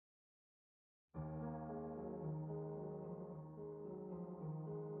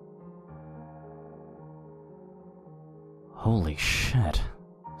Holy shit.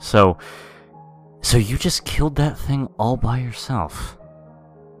 So you just killed that thing all by yourself.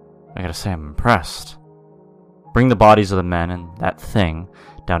 I gotta say, I'm impressed. Bring the bodies of the men and that thing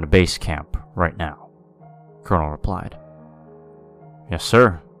down to base camp right now, Colonel replied. Yes,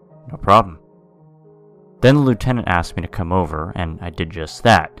 sir. No problem. Then the lieutenant asked me to come over, and I did just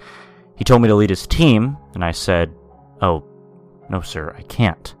that. He told me to lead his team, and I said, "Oh, no, sir, I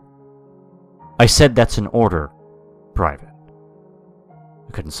can't." I said that's an order, Private.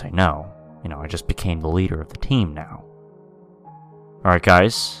 I couldn't say no. I just became the leader of the team now. Alright,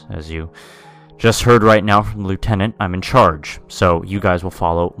 guys, as you just heard right now from the lieutenant, I'm in charge, so you guys will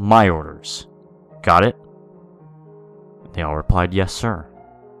follow my orders. Got it? They all replied, yes, sir.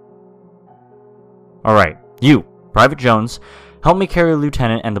 Alright, you, Private Jones, help me carry the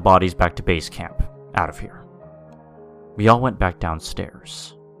lieutenant and the bodies back to base camp. Out of here. We all went back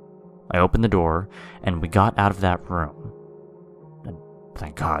downstairs. I opened the door, and we got out of that room. And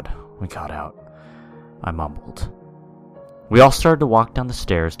thank God we got out, I mumbled. We all started to walk down the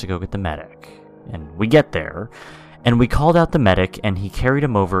stairs to go get the medic, and we get there, and we called out the medic, and he carried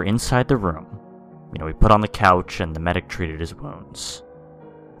him over inside the room. We put on the couch, and the medic treated his wounds.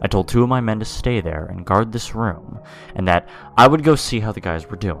 I told 2 of my men to stay there and guard this room, and that I would go see how the guys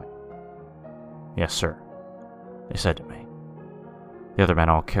were doing. Yes, sir, they said to me. The other men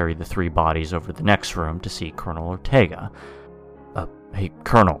all carried the 3 bodies over to the next room to see Colonel Ortega. Hey,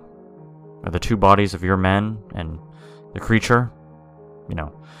 Colonel, are the 2 bodies of your men and the creature?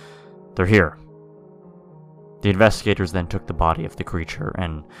 They're here. The investigators then took the body of the creature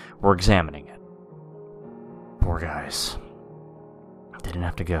and were examining it. Poor guys. They didn't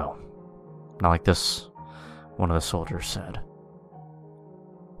have to go. Not like this, one of the soldiers said.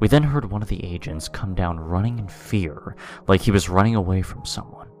 We then heard one of the agents come down running in fear, like he was running away from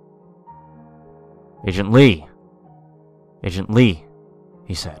someone. Agent Lee! Agent Lee,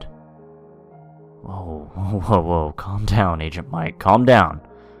 he said. Whoa, calm down, Agent Mike, calm down.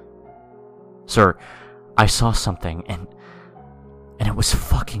 Sir, I saw something, and it was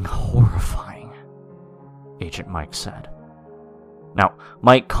fucking horrifying, Agent Mike said. Now,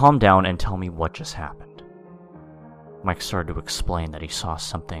 Mike, calm down and tell me what just happened. Mike started to explain that he saw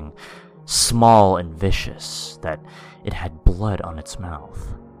something small and vicious, that it had blood on its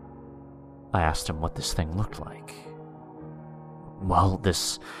mouth. I asked him what this thing looked like. Well,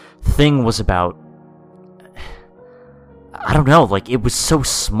 this thing was about... I don't know, it was so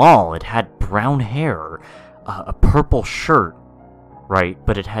small. It had brown hair, a purple shirt, right,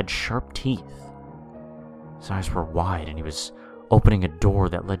 but it had sharp teeth. His eyes were wide, and he was opening a door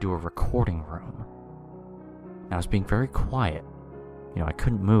that led to a recording room. I was being very quiet. I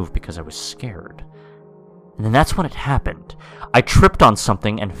couldn't move because I was scared. And then that's when it happened. I tripped on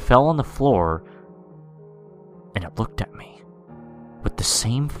something and fell on the floor, and it looked at me with the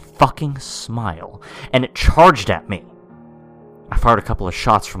same fucking smile, and it charged at me. I fired a couple of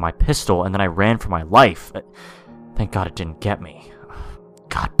shots from my pistol, and then I ran for my life. Thank God it didn't get me.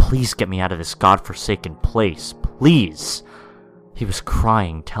 God, please get me out of this godforsaken place, please. He was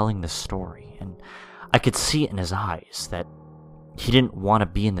crying, telling this story, and I could see it in his eyes that he didn't want to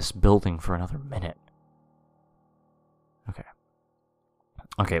be in this building for another minute.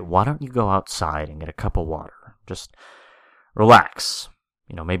 Okay, why don't you go outside and get a cup of water? Just relax.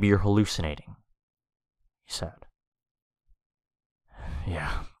 Maybe you're hallucinating, he said.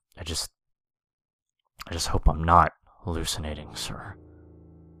 Yeah, I just hope I'm not hallucinating, sir,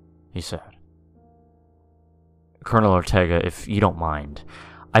 he said. Colonel Ortega, if you don't mind,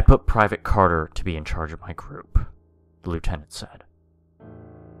 I put Private Carter to be in charge of my group, the lieutenant said.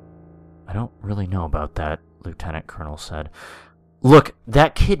 I don't really know about that, Lieutenant Colonel said. Look,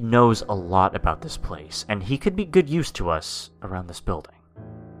 that kid knows a lot about this place, and he could be good use to us around this building.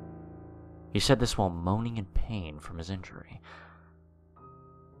 He said this while moaning in pain from his injury.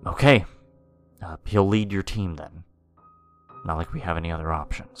 Okay, he'll lead your team then. Not like we have any other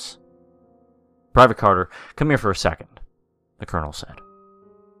options. Private Carter, come here for a second, the colonel said.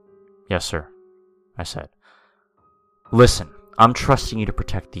 Yes, sir, I said. Listen, I'm trusting you to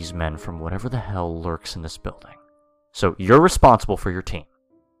protect these men from whatever the hell lurks in this building. So you're responsible for your team.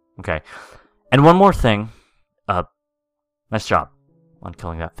 Okay? And one more thing. Nice job on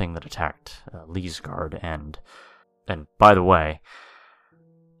killing that thing that attacked Lee's guard. And by the way,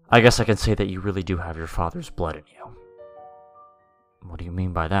 I guess I can say that you really do have your father's blood in you. What do you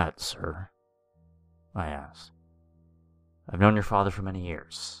mean by that, sir? I asked. I've known your father for many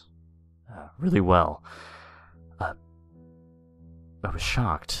years. Really well. I was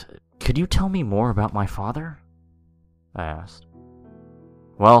shocked. Could you tell me more about my father? I asked.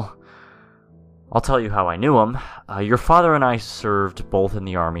 Well, I'll tell you how I knew him. Your father and I served both in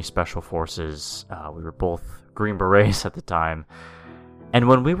the Army Special Forces. We were both Green Berets at the time. And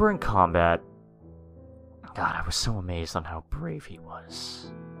when we were in combat, God, I was so amazed on how brave he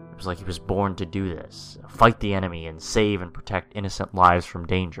was. It was like he was born to do this. Fight the enemy and save and protect innocent lives from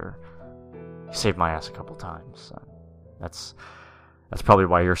danger. He saved my ass a couple times. That's probably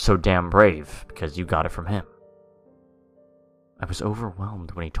why you're so damn brave, because you got it from him. I was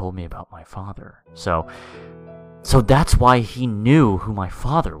overwhelmed when he told me about my father. So that's why he knew who my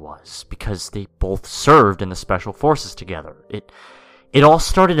father was, because they both served in the Special Forces together. It all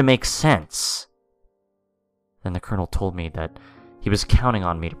started to make sense. Then the colonel told me that he was counting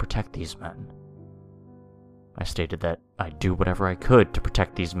on me to protect these men. I stated that I'd do whatever I could to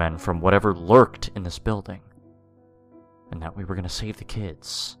protect these men from whatever lurked in this building, and that we were going to save the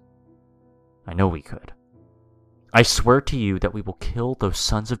kids. I know we could. I swear to you that we will kill those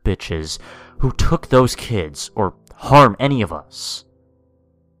sons of bitches who took those kids, or harm any of us.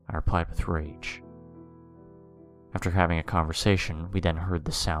 I replied with rage. After having a conversation, we then heard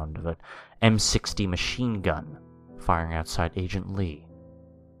the sound of an M60 machine gun firing outside Agent Lee.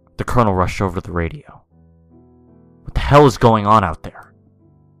 The colonel rushed over to the radio. What the hell is going on out there?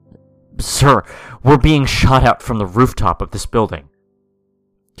 Sir, we're being shot at from the rooftop of this building.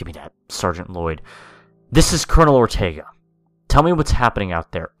 Give me that, Sergeant Lloyd. This is Colonel Ortega. Tell me what's happening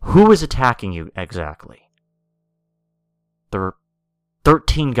out there. Who is attacking you exactly? There are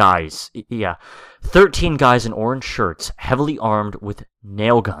 13 guys. 13 guys in orange shirts, heavily armed with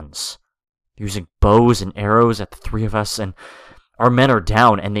nail guns, using bows and arrows at the three of us, and our men are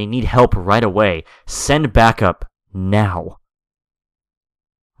down and they need help right away. Send backup now.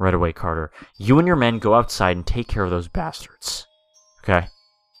 Right away, Carter. You and your men go outside and take care of those bastards. Okay?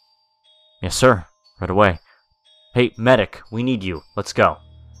 Yes, sir. Right away. Hey, medic, we need you. Let's go.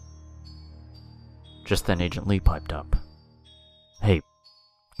 Just then, Agent Lee piped up. Hey,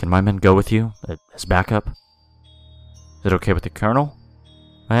 can my men go with you as backup? Is it okay with the colonel?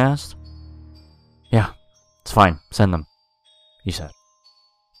 I asked. Yeah, it's fine. Send them, he said.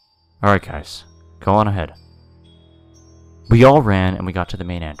 Alright, guys. Go on ahead. We all ran and we got to the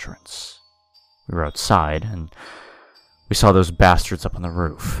main entrance. We were outside and we saw those bastards up on the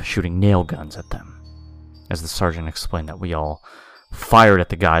roof, shooting nail guns at them. As the sergeant explained that we all fired at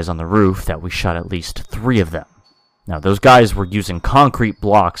the guys on the roof, that we shot at least 3 of them. Now, those guys were using concrete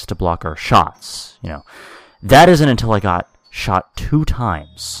blocks to block our shots. That isn't until I got shot 2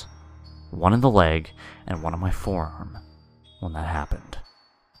 times. One in the leg and one on my forearm when that happened.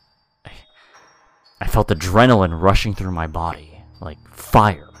 I felt adrenaline rushing through my body, like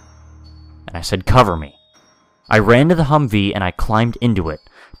fire. And I said, cover me. I ran to the Humvee and I climbed into it,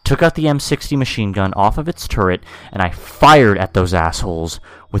 took out the M60 machine gun off of its turret, and I fired at those assholes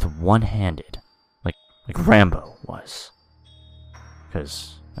with one-handed, like Rambo was.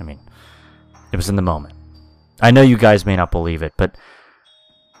 Because, it was in the moment. I know you guys may not believe it, but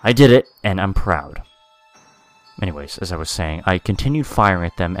I did it, and I'm proud. Anyways, as I was saying, I continued firing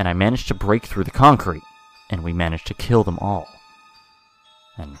at them, and I managed to break through the concrete, and we managed to kill them all.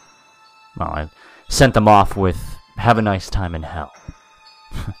 And, well, I sent them off with, have a nice time in hell.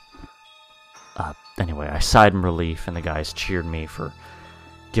 Anyway, I sighed in relief, and the guys cheered me for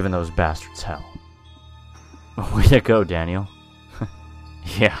giving those bastards hell. Way to go, Daniel.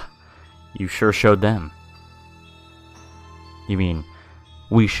 Yeah, you sure showed them. You mean,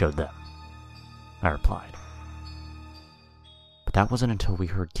 we showed them, I replied. But that wasn't until we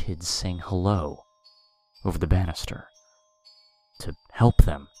heard kids saying hello over the banister to help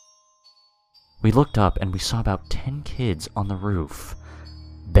them. We looked up and we saw about 10 kids on the roof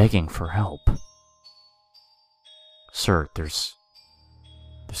begging for help. Sir, there's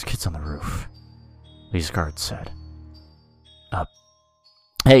kids on the roof, Lee's guard said.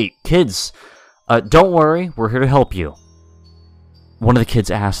 Hey, kids, don't worry, we're here to help you. One of the kids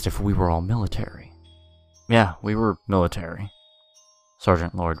asked if we were all military. Yeah, we were military,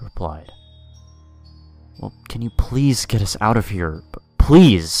 Sergeant Lloyd replied. Well, can you please get us out of here?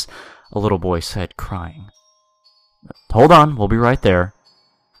 Please, a little boy said, crying. Hold on, we'll be right there.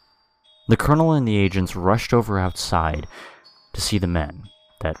 The colonel and the agents rushed over outside to see the men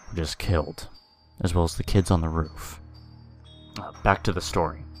that were just killed, as well as the kids on the roof. Back to the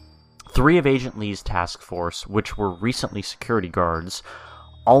story. 3 of Agent Lee's task force, which were recently security guards,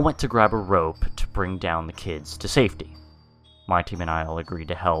 all went to grab a rope to bring down the kids to safety. My team and I all agreed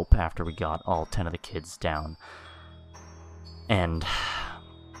to help after we got all 10 of the kids down and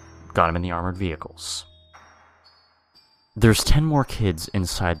got them in the armored vehicles. There's 10 more kids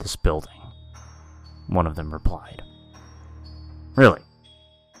inside this building, one of them replied. Really?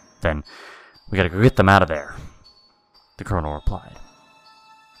 Then We gotta go get them out of there, the colonel replied.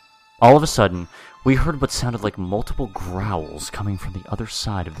 All of a sudden, we heard what sounded like multiple growls coming from the other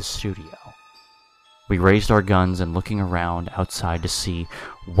side of the studio. We raised our guns and looking around outside to see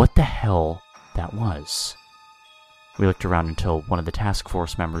what the hell that was. We looked around until one of the task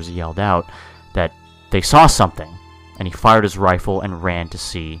force members yelled out that they saw something, and he fired his rifle and ran to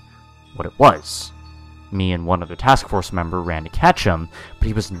see what it was. Me and one other task force member ran to catch him, but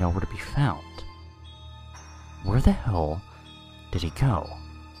he was nowhere to be found. Where the hell did he go?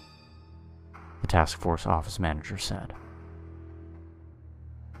 The task force office manager said.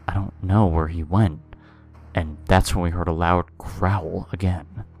 I don't know where he went, and that's when we heard a loud growl again.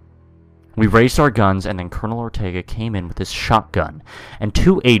 We raised our guns, and then Colonel Ortega came in with his shotgun, and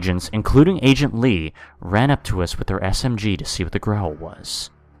 2 agents, including Agent Lee, ran up to us with their SMG to see what the growl was.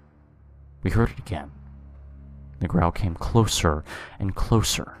 We heard it again. The growl came closer and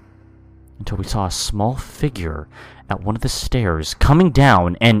closer, until we saw a small figure at one of the stairs coming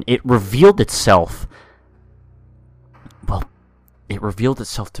down, and it revealed itself... Well, it revealed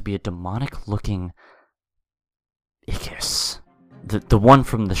itself to be a demonic-looking Ickis. The one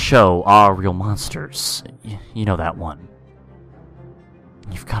from the show, Our Real Monsters. You know that one.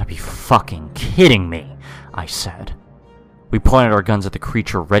 You've got to be fucking kidding me, I said. We pointed our guns at the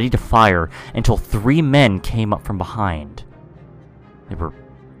creature, ready to fire, until 3 men came up from behind. They were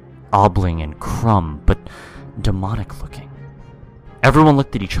obbling and crumb, but demonic-looking. Everyone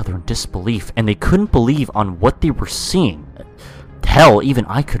looked at each other in disbelief, and they couldn't believe on what they were seeing. Hell, even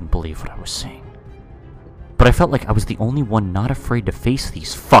I couldn't believe what I was seeing. But I felt like I was the only one not afraid to face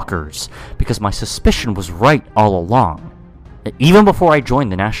these fuckers, because my suspicion was right all along. Even before I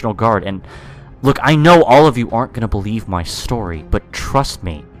joined the National Guard, and look, I know all of you aren't going to believe my story, but trust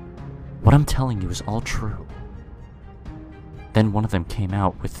me, what I'm telling you is all true. Then one of them came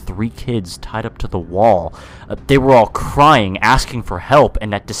out with 3 kids tied up to the wall. They were all crying, asking for help,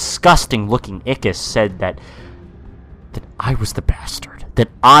 and that disgusting-looking Ickis said that I was the bastard, that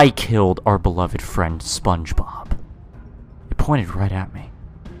I killed our beloved friend SpongeBob. It pointed right at me.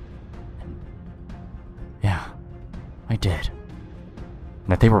 And yeah, I did. And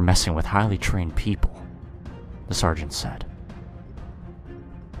that they were messing with highly trained people, the sergeant said.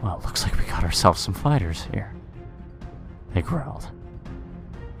 Well, it looks like we got ourselves some fighters here. They growled.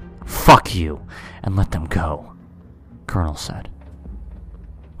 Fuck you, and let them go, Colonel said.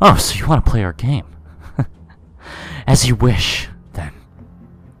 Oh, so you want to play our game? As you wish, then.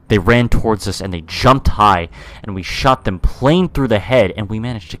 They ran towards us and they jumped high, and we shot them plain through the head, and we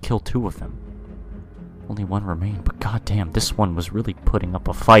managed to kill 2 of them. Only 1 remained, but goddamn, this one was really putting up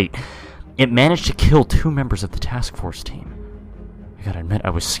a fight. It managed to kill 2 members of the task force team. I gotta admit, I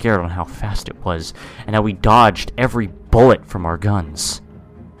was scared on how fast it was, and how we dodged every bullet from our guns.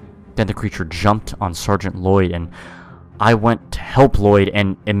 Then the creature jumped on Sergeant Lloyd, and I went to help Lloyd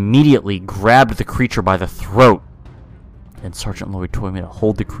and immediately grabbed the creature by the throat. Then Sergeant Lloyd told me to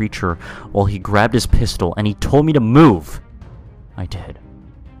hold the creature while he grabbed his pistol, and he told me to move. I did.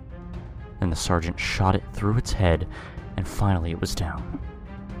 Then the sergeant shot it through its head, and finally it was down.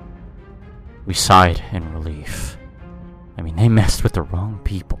 We sighed in relief. I mean, they messed with the wrong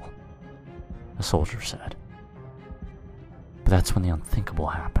people, the soldier said. But that's when the unthinkable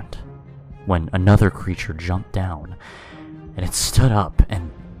happened. When another creature jumped down, and it stood up,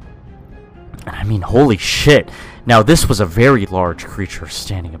 and I mean, holy shit. Now, this was a very large creature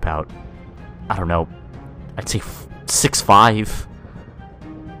standing about, I don't know, I'd say 6'5".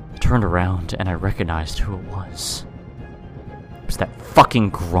 I turned around, and I recognized who it was. It was that fucking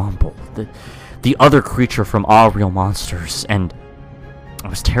Grumble, the other creature from All Real Monsters, and I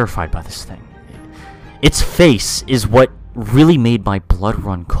was terrified by this thing. Its face is what really made my blood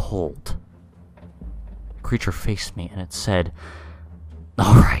run cold. The creature faced me, and it said,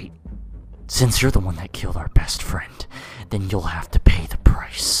 "Alright, since you're the one that killed our best friend, then you'll have to pay the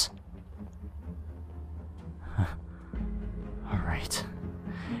price." Alright.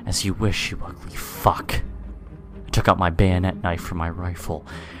 As you wish, you ugly fuck. I took out my bayonet knife from my rifle,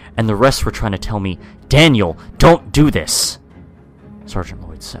 and the rest were trying to tell me, "Daniel, don't do this!" Sergeant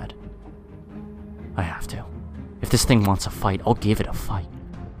Lloyd said. I have to. If this thing wants a fight, I'll give it a fight.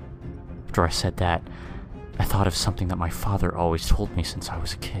 After I said that, I thought of something that my father always told me since I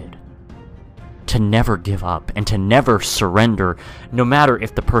was a kid. To never give up, and to never surrender. No matter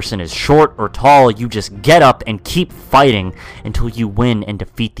if the person is short or tall, you just get up and keep fighting until you win and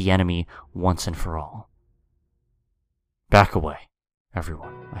defeat the enemy once and for all. Back away,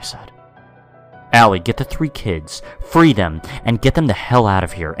 everyone, I said. Allie, get the 3 kids, free them, and get them the hell out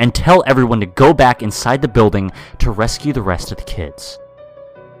of here, and tell everyone to go back inside the building to rescue the rest of the kids.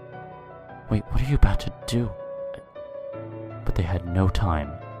 Wait, what are you about to do? But they had no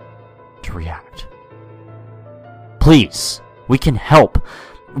time to react. Please, we can help.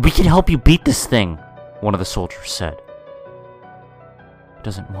 We can help you beat this thing, one of the soldiers said. It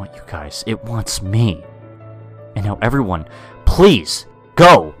doesn't want you guys, it wants me. And now everyone, please,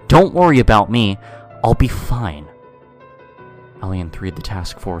 go! Don't worry about me. I'll be fine. Ellie and 3 of the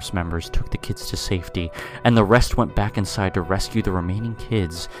task force members took the kids to safety, and the rest went back inside to rescue the remaining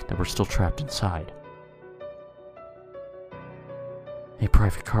kids that were still trapped inside. Hey,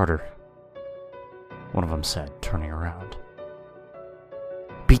 Private Carter, one of them said, turning around.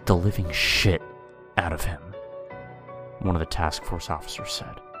 Beat the living shit out of him, one of the task force officers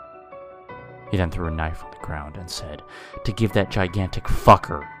said. He then threw a knife on the ground and said to give that gigantic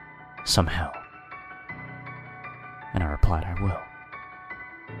fucker some hell. And I replied, I will.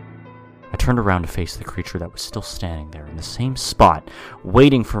 I turned around to face the creature that was still standing there in the same spot,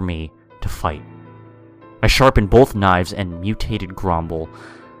 waiting for me to fight. I sharpened both knives, and mutated Gromble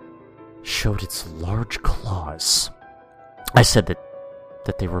showed its large claws. I said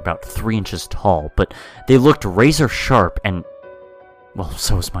that they were about 3 inches tall, but they looked razor sharp, and, well,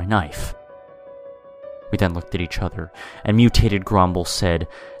 so was my knife. We then looked at each other, and mutated Gromble said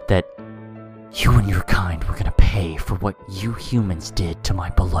that you and your kind were gonna pay for what you humans did to my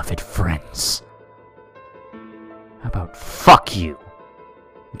beloved friends. How about fuck you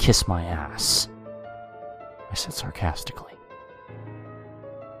and kiss my ass? I said sarcastically.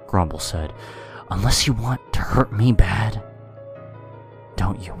 Gromble said, unless you want to hurt me bad,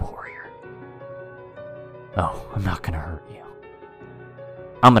 don't you, warrior? Oh, I'm not gonna hurt you.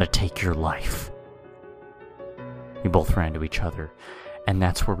 I'm gonna take your life. We both ran to each other, and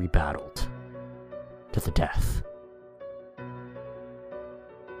that's where we battled to the death.